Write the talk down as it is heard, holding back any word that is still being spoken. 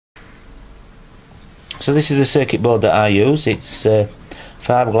So this is the circuit board that I use. It's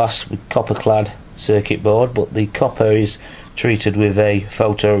fiberglass with copper clad circuit board, but the copper is treated with a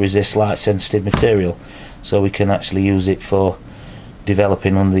photoresist light sensitive material, so we can actually use it for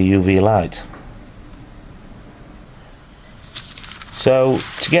developing under the UV light. So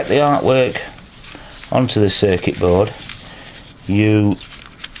to get the artwork onto the circuit board, you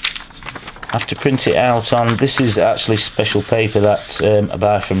have to print it out on, this is actually special paper that I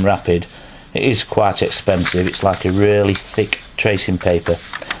buy from Rapid. It is quite expensive, it's like a really thick tracing paper,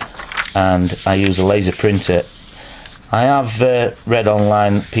 and I use a laser printer. I have read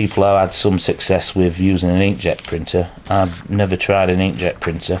online people who had some success with using an inkjet printer. I've never tried an inkjet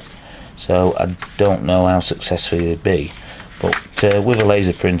printer, so I don't know how successful it'd be, but with a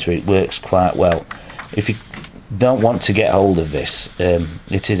laser printer it works quite well. If you don't want to get hold of this,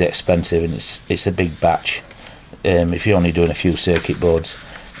 it is expensive and it's a big batch. If you're only doing a few circuit boards,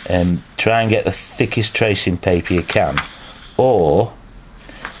 try and get the thickest tracing paper you can, or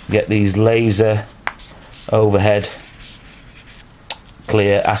get these laser overhead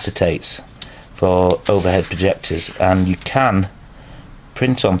clear acetates for overhead projectors, and you can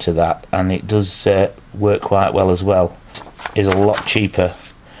print onto that, and it does work quite well as well. It's a lot cheaper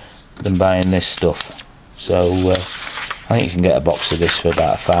than buying this stuff, so I think you can get a box of this for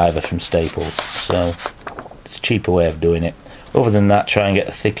about £5 from Staples, so it's a cheaper way of doing it. Other than that, try and get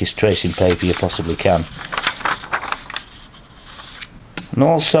the thickest tracing paper you possibly can. And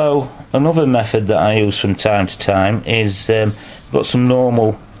also another method that I use from time to time is I've got some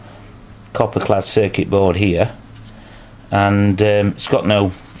normal copper clad circuit board here, and it's got no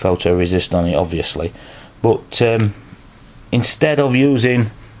photoresist on it obviously, but instead of using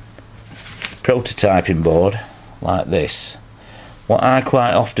prototyping board like this, what I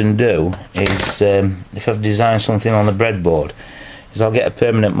quite often do is if I've designed something on the breadboard, is I'll get a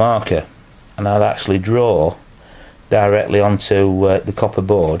permanent marker and I'll actually draw directly onto the copper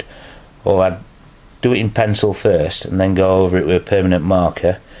board, or I'd do it in pencil first and then go over it with a permanent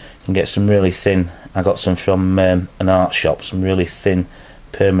marker and get some really thin, I got some from an art shop, some really thin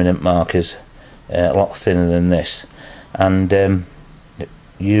permanent markers, a lot thinner than this, and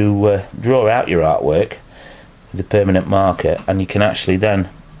you draw out your artwork with the permanent marker, and you can actually then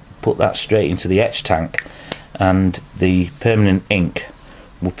put that straight into the etch tank, and the permanent ink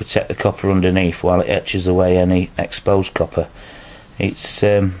will protect the copper underneath while it etches away any exposed copper. It's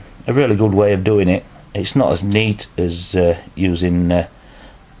a really good way of doing it. It's not as neat as using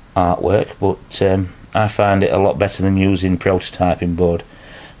artwork, but I find it a lot better than using prototyping board.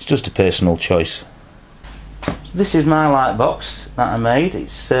 It's just a personal choice. So this is my light box that I made.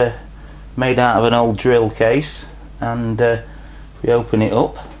 It's made out of an old drill case, and if we open it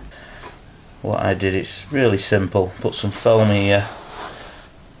up, what I did, it's really simple. Put some foam here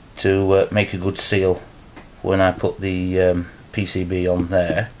to make a good seal when I put the PCB on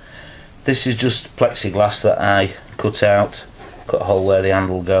there. This is just plexiglass that I cut out, cut a hole where the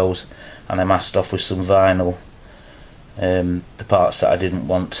handle goes, and I masked off with some vinyl the parts that I didn't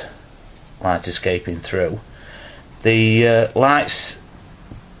want light escaping through. The lights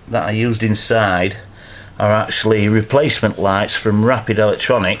that I used inside are actually replacement lights from Rapid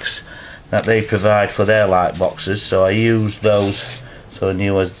Electronics that they provide for their light boxes, so I used those, so I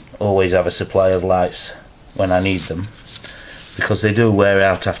knew I'd always have a supply of lights when I need them, because they do wear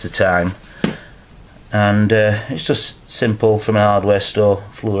out after time. And it's just simple from an hardware store,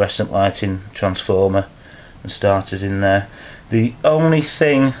 fluorescent lighting, transformer and starters in there. The only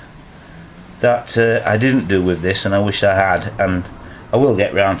thing that I didn't do with this, and I wish I had, and I will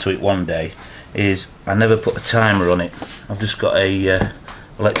get round to it one day, is I never put a timer on it. I've just got a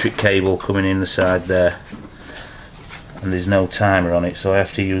electric cable coming in the side there, and there's no timer on it, so I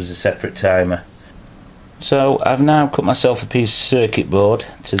have to use a separate timer. So I've now cut myself a piece of circuit board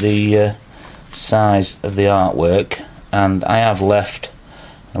to the size of the artwork, and I have left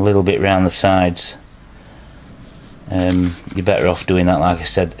a little bit round the sides. You're better off doing that, like I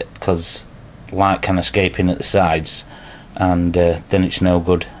said, because light can escape in at the sides, and then it's no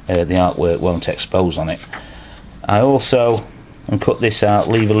good. The artwork won't expose on it. I also cut this out,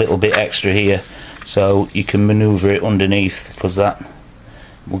 leave a little bit extra here so you can manoeuvre it underneath, because that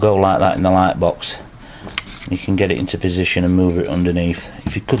will go like that in the light box. You can get it into position and move it underneath.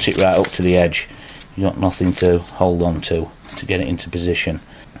 If you cut it right up to the edge, you've got nothing to hold on to get it into position.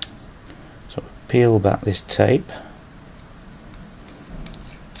 So peel back this tape.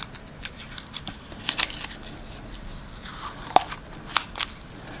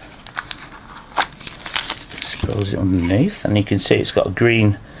 Expose it underneath, and you can see it's got a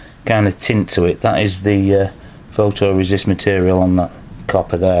green kind of tint to it. That is the photoresist material on that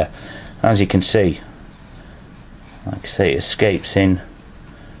copper there. As you can see, like I say, it escapes in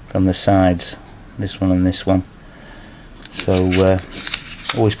from the sides, this one and this one. So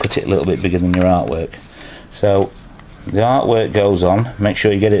always cut it a little bit bigger than your artwork. So the artwork goes on. Make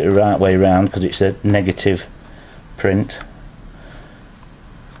sure you get it the right way round because it's a negative print.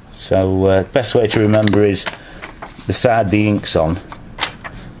 So the best way to remember is the side the ink's on.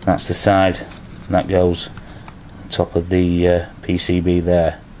 That's the side that goes on top of the PCB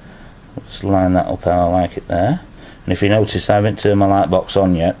there. Just line that up how I like it there. And if you notice, I haven't turned my light box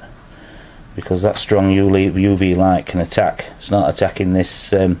on yet because that strong UV light can attack. It's not attacking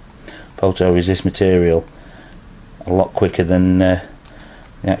this photoresist material a lot quicker than the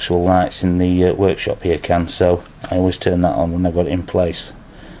actual lights in the workshop here can. So I always turn that on when I've got it in place.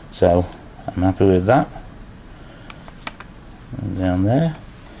 So I'm happy with that. And down there,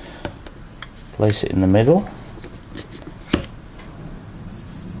 place it in the middle.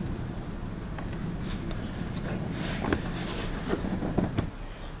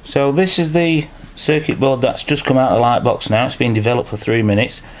 So this is the circuit board that's just come out of the light box now. It's been developed for 3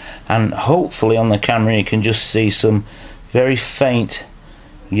 minutes, and hopefully on the camera you can just see some very faint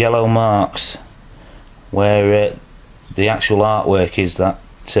yellow marks where the actual artwork is that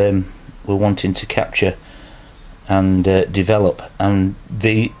we're wanting to capture and develop. And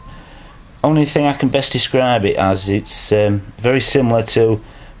the only thing I can best describe it as, it's very similar to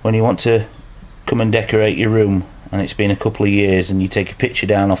when you want to come and decorate your room and it's been a couple of years and you take a picture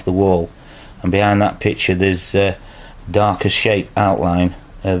down off the wall, and behind that picture there's a darker shape outline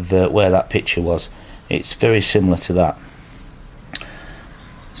of where that picture was. It's very similar to that.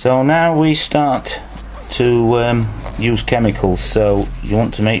 So now we start to use chemicals. So you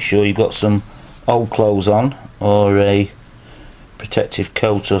want to make sure you've got some old clothes on or a protective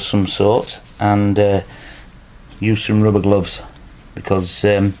coat or some sort, and use some rubber gloves, because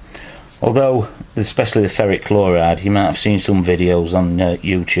although especially the ferric chloride, you might have seen some videos on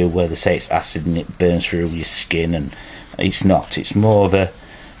YouTube where they say it's acid and it burns through your skin, and it's not. It's more of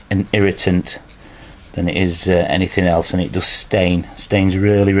an irritant than it is anything else, and it does stains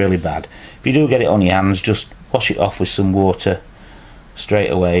really bad. If you do get it on your hands, just wash it off with some water straight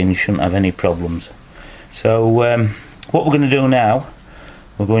away and you shouldn't have any problems. So what we're going to do now,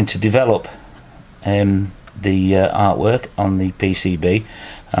 we're going to develop the artwork on the PCB,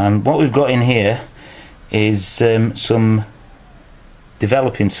 and what we've got in here is some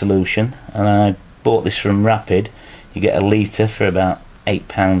developing solution, and I bought this from Rapid. You get a litre for about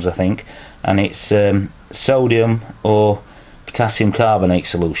 £8 I think, and it's sodium or potassium carbonate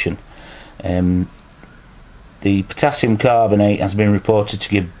solution. The potassium carbonate has been reported to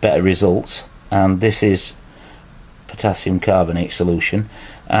give better results, and this is potassium carbonate solution,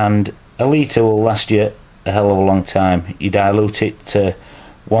 and a litre will last you a hell of a long time. You dilute it to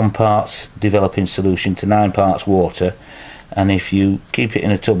 1 parts developing solution to 9 parts water, and if you keep it in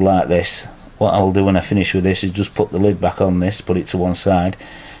a tub like this, what I'll do when I finish with this is just put the lid back on this, put it to one side,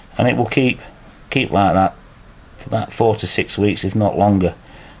 and it will keep like that for about 4 to 6 weeks, if not longer,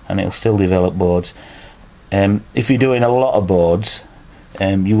 and it'll still develop boards. If you're doing a lot of boards,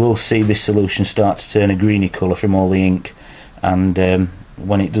 you will see this solution start to turn a greeny colour from all the ink, and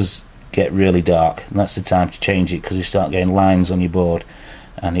when it does get really dark, and that's the time to change it, because you start getting lines on your board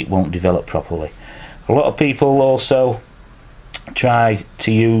and it won't develop properly. A lot of people also try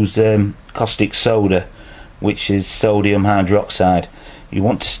to use caustic soda, which is sodium hydroxide. You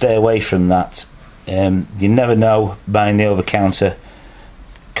want to stay away from that. You never know buying the over-counter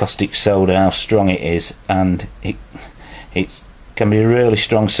caustic soda how strong it is, and it can be a really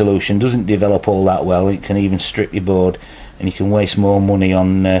strong solution. Doesn't develop all that well. It can even strip your board, and you can waste more money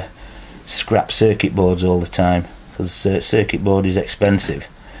on scrap circuit boards all the time, because circuit board is expensive,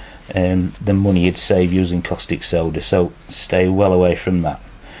 the money you'd save using caustic soda. So stay well away from that.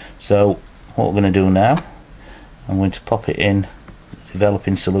 So what we're going to do now, I'm going to pop it in the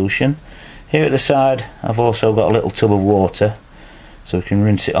developing solution. Here at the side I've also got a little tub of water, so we can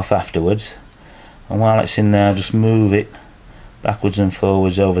rinse it off afterwards, and while it's in there just move it backwards and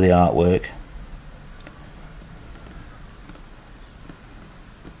forwards over the artwork.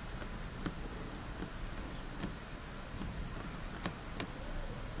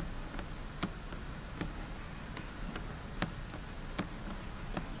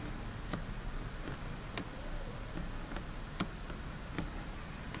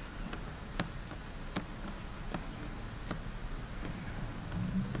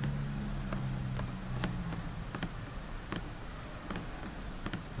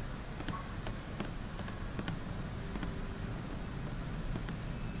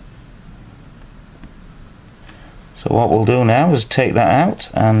 So what we'll do now is take that out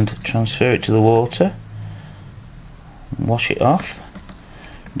and transfer it to the water, wash it off.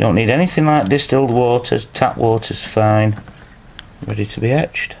 Don't need anything like distilled water, tap water's fine. Ready to be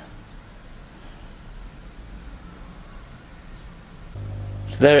etched.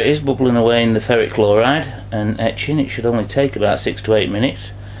 So there it is, bubbling away in the ferric chloride and etching. It should only take about 6 to 8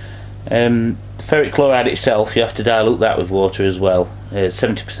 minutes. The ferric chloride itself, you have to dilute that with water as well.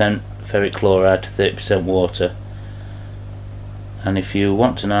 70% ferric chloride to 30% water. And if you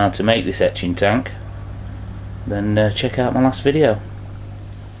want to know how to make this etching tank, then check out my last video.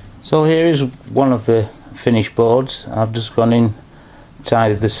 So here is one of the finished boards. I've just gone in,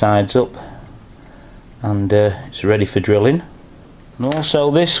 tidied the sides up, and it's ready for drilling. And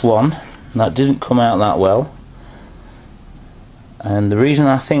also this one, that didn't come out that well, and the reason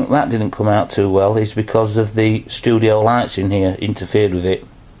I think that didn't come out too well is because of the studio lights in here interfered with it.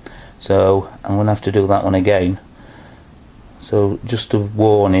 So I'm going to have to do that one again. So just a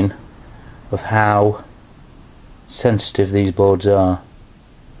warning of how sensitive these boards are.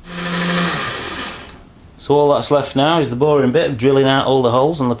 So all that's left now is the boring bit of drilling out all the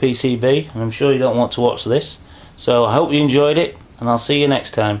holes on the PCB, and I'm sure you don't want to watch this. So I hope you enjoyed it, and I'll see you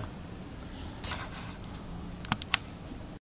next time.